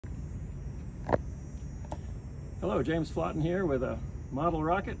Hello, James Flaten here with a model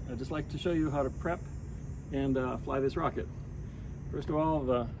rocket. I'd just like to show you how to prep and fly this rocket. First of all,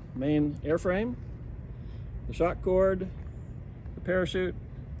 the main airframe, the shock cord, the parachute.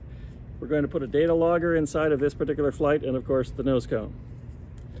 We're going to put a data logger inside of this particular flight, and of course the nose cone.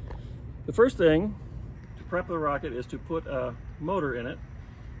 The first thing to prep the rocket is to put a motor in it.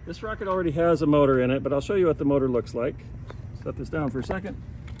 This rocket already has a motor in it, but I'll show you what the motor looks like. Set this down for a second.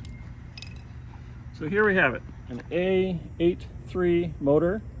 So here we have it, an A83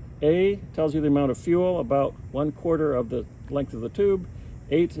 motor. A tells you the amount of fuel, about 1/4 of the length of the tube.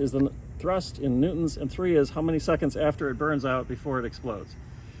 8 is the thrust in newtons, and 3 is how many seconds after it burns out before it explodes.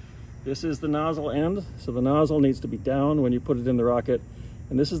 This is the nozzle end, so the nozzle needs to be down when you put it in the rocket.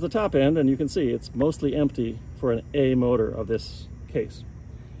 And this is the top end, and you can see it's mostly empty for an A motor of this case.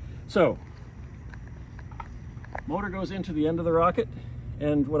 So, motor goes into the end of the rocket,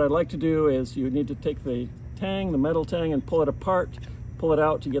 and what I'd like to do is you need to take the tang, the metal tang, and pull it apart, pull it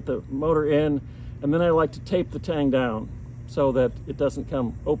out to get the motor in, and then I like to tape the tang down so that it doesn't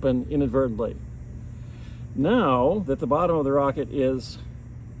come open inadvertently. Now that the bottom of the rocket is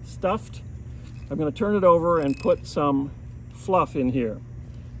stuffed, I'm going to turn it over and put some fluff in here,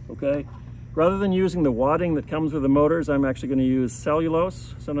 okay? Rather than using the wadding that comes with the motors, I'm actually going to use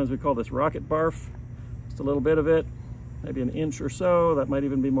cellulose. Sometimes we call this rocket barf. Just a little bit of it, maybe 1 inch or so. That might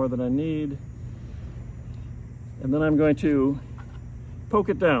even be more than I need. And then I'm going to poke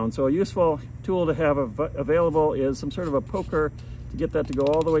it down. So a useful tool to have available is some sort of a poker to get that to go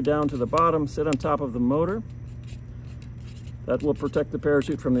all the way down to the bottom, sit on top of the motor. That will protect the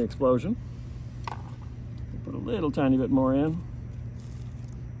parachute from the explosion. Put a little tiny bit more in.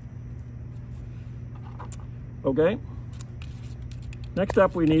 Okay. Next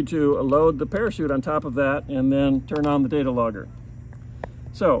up, we need to load the parachute on top of that and then turn on the data logger.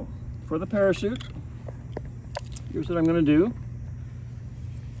 So, for the parachute, here's what I'm going to do.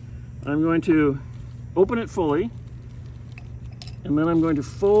 I'm going to open it fully, and then I'm going to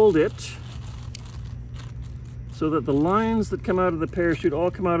fold it so that the lines that come out of the parachute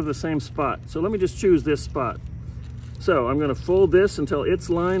all come out of the same spot. So let me just choose this spot. So I'm going to fold this until its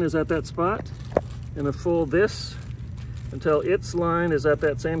line is at that spot, and then fold this until its line is at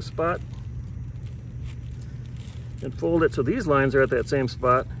that same spot, and fold it so these lines are at that same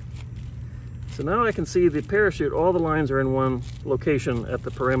spot. So now I can see the parachute, all the lines are in one location at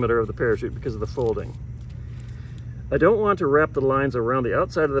the perimeter of the parachute because of the folding. I don't want to wrap the lines around the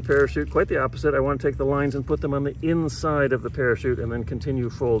outside of the parachute, quite the opposite. I want to take the lines and put them on the inside of the parachute and then continue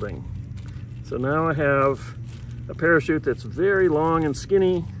folding. So now I have a parachute that's very long and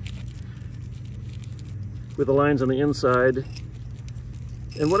skinny with the lines on the inside.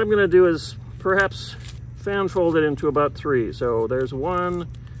 And what I'm going to do is perhaps fan fold it into about 3. So there's 1,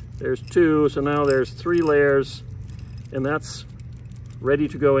 there's 2, so now there's 3 layers, and that's ready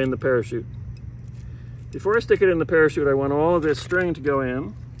to go in the parachute. Before I stick it in the parachute, I want all of this string to go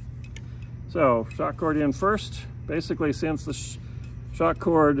in. So, shock cord in first. Basically, since the shock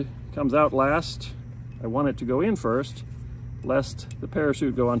cord comes out last, I want it to go in first, lest the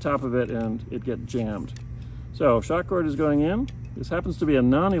parachute go on top of it and it get jammed. So, shock cord is going in. This happens to be a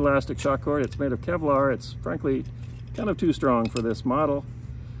non-elastic shock cord. It's made of Kevlar. It's frankly kind of too strong for this model,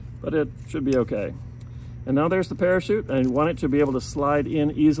 but it should be okay. And now there's the parachute. I want it to be able to slide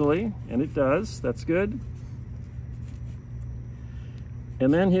in easily, and it does. That's good.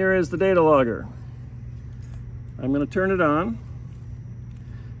 And then here is the data logger. I'm going to turn it on.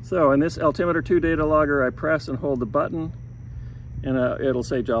 So in this Altimeter 2 data logger, I press and hold the button, and it'll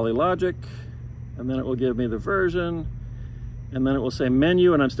say Jolly Logic, and then it will give me the version, and then it will say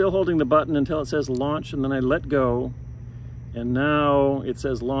menu, and I'm still holding the button until it says launch, and then I let go. And now it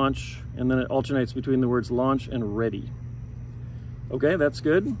says launch, and then it alternates between the words launch and ready. Okay, that's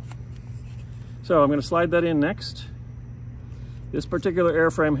good. So I'm going to slide that in next. This particular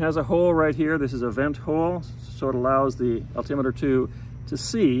airframe has a hole right here. This is a vent hole, so it allows the Altimeter 2 to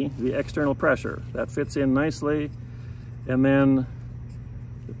see the external pressure. That fits in nicely, and then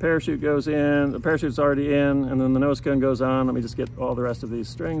the parachute goes in. The parachute's already in, and then the nose cone goes on. Let me just get all the rest of these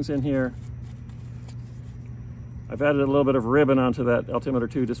strings in here. I've added a little bit of ribbon onto that Altimeter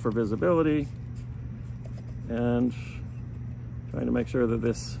 2 just for visibility, and trying to make sure that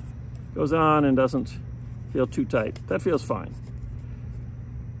this goes on and doesn't feel too tight. That feels fine.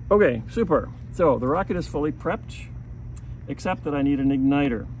 Okay, super. So the rocket is fully prepped, except that I need an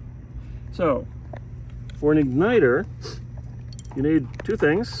igniter. So for an igniter, you need 2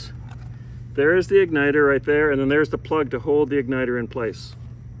 things. There's the igniter right there, and then there's the plug to hold the igniter in place.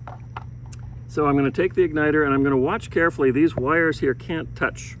 So I'm going to take the igniter and I'm going to watch carefully. These wires here can't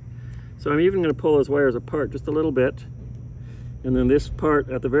touch. So I'm even going to pull those wires apart just a little bit. And then this part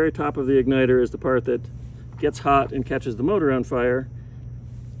at the very top of the igniter is the part that gets hot and catches the motor on fire.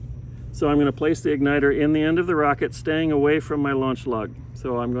 So I'm going to place the igniter in the end of the rocket, staying away from my launch lug.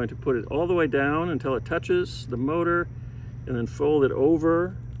 So I'm going to put it all the way down until it touches the motor, and then fold it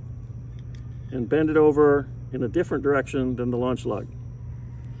over and bend it over in a different direction than the launch lug.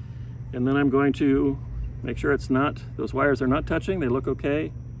 And then I'm going to make sure those wires are not touching, they look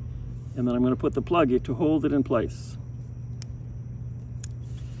okay. And then I'm going to put the plug to hold it in place.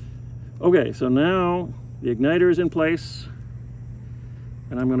 Okay, so now the igniter is in place,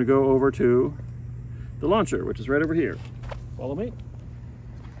 and I'm going to go over to the launcher, which is right over here. Follow me.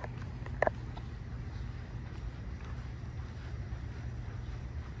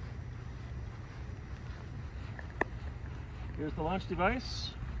 Here's the launch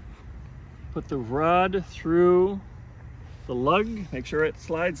device. Put the rod through the lug, make sure it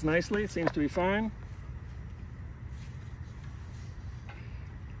slides nicely. It seems to be fine.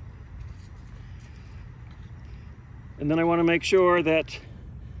 And then I want to make sure that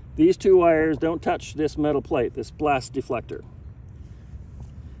these two wires don't touch this metal plate, this blast deflector.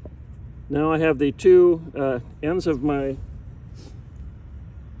 Now I have the two ends of my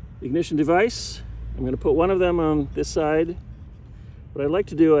ignition device. I'm going to put one of them on this side. What I like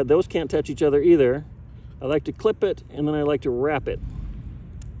to do, those can't touch each other either. I like to clip it, and then I like to wrap it.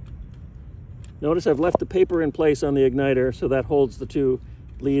 Notice I've left the paper in place on the igniter, so that holds the two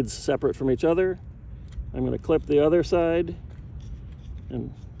leads separate from each other. I'm going to clip the other side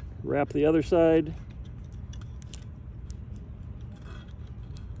and wrap the other side.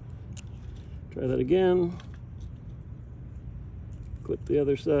 Try that again. Clip the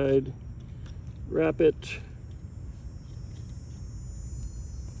other side, wrap it.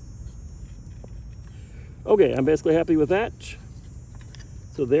 Okay, I'm basically happy with that.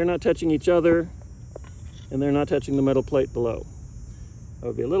 So they're not touching each other, and they're not touching the metal plate below. I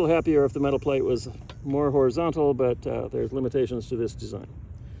would be a little happier if the metal plate was more horizontal, but there's limitations to this design.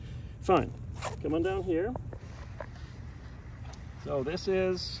 Fine, come on down here. So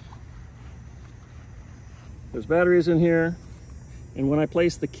there's batteries in here, and when I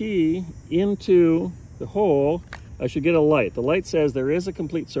place the key into the hole, I should get a light. The light says there is a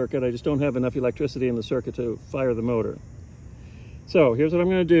complete circuit, I just don't have enough electricity in the circuit to fire the motor. So here's what I'm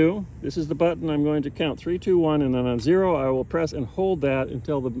going to do. This is the button. I'm going to count 3, 2, 1, and then on 0 I will press and hold that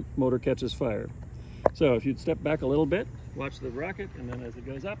until the motor catches fire. So if you'd step back a little bit, watch the rocket, and then as it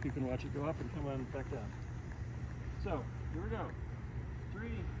goes up, you can watch it go up and come on back down. So here we go. 3,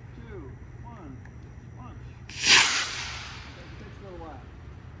 2, 1, launch. It takes a little while.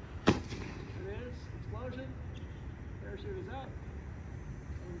 There it is, explosion. Parachute is up,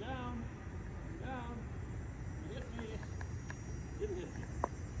 going down, hit me, didn't hit me.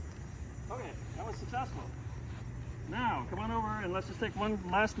 Okay, that was successful. Now, come on over and let's just take one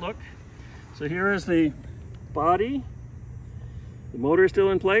last look. So here is the body. The motor is still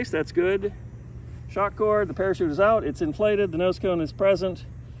in place, that's good. Shock cord, the parachute is out, it's inflated, the nose cone is present,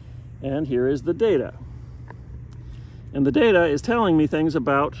 and here is the data. And the data is telling me things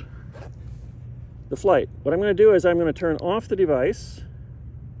about the flight. What I'm going to do is I'm going to turn off the device,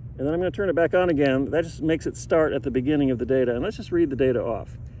 and then I'm going to turn it back on again. That just makes it start at the beginning of the data, and let's just read the data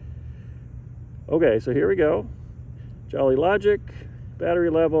off. Okay, so here we go. Jolly logic, battery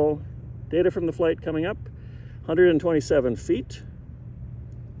level, data from the flight coming up, 127 feet.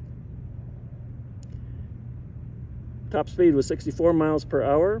 Top speed was 64 miles per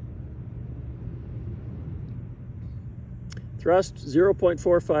hour. Thrust,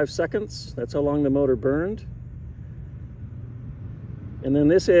 0.45 seconds. That's how long the motor burned. And then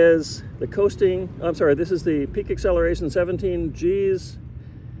this is the this is the peak acceleration, 17 Gs.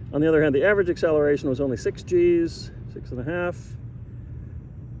 On the other hand, the average acceleration was only 6 Gs, 6.5.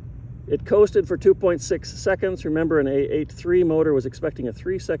 It coasted for 2.6 seconds. Remember, an A83 motor was expecting a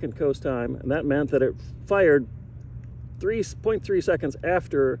 3-second coast time, and that meant that it fired 3.3 seconds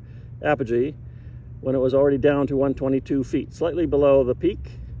after apogee, when it was already down to 122 feet, slightly below the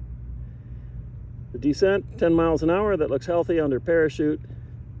peak. The descent, 10 miles an hour, that looks healthy under parachute.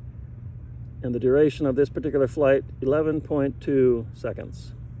 And the duration of this particular flight, 11.2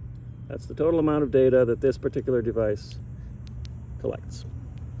 seconds. That's the total amount of data that this particular device collects.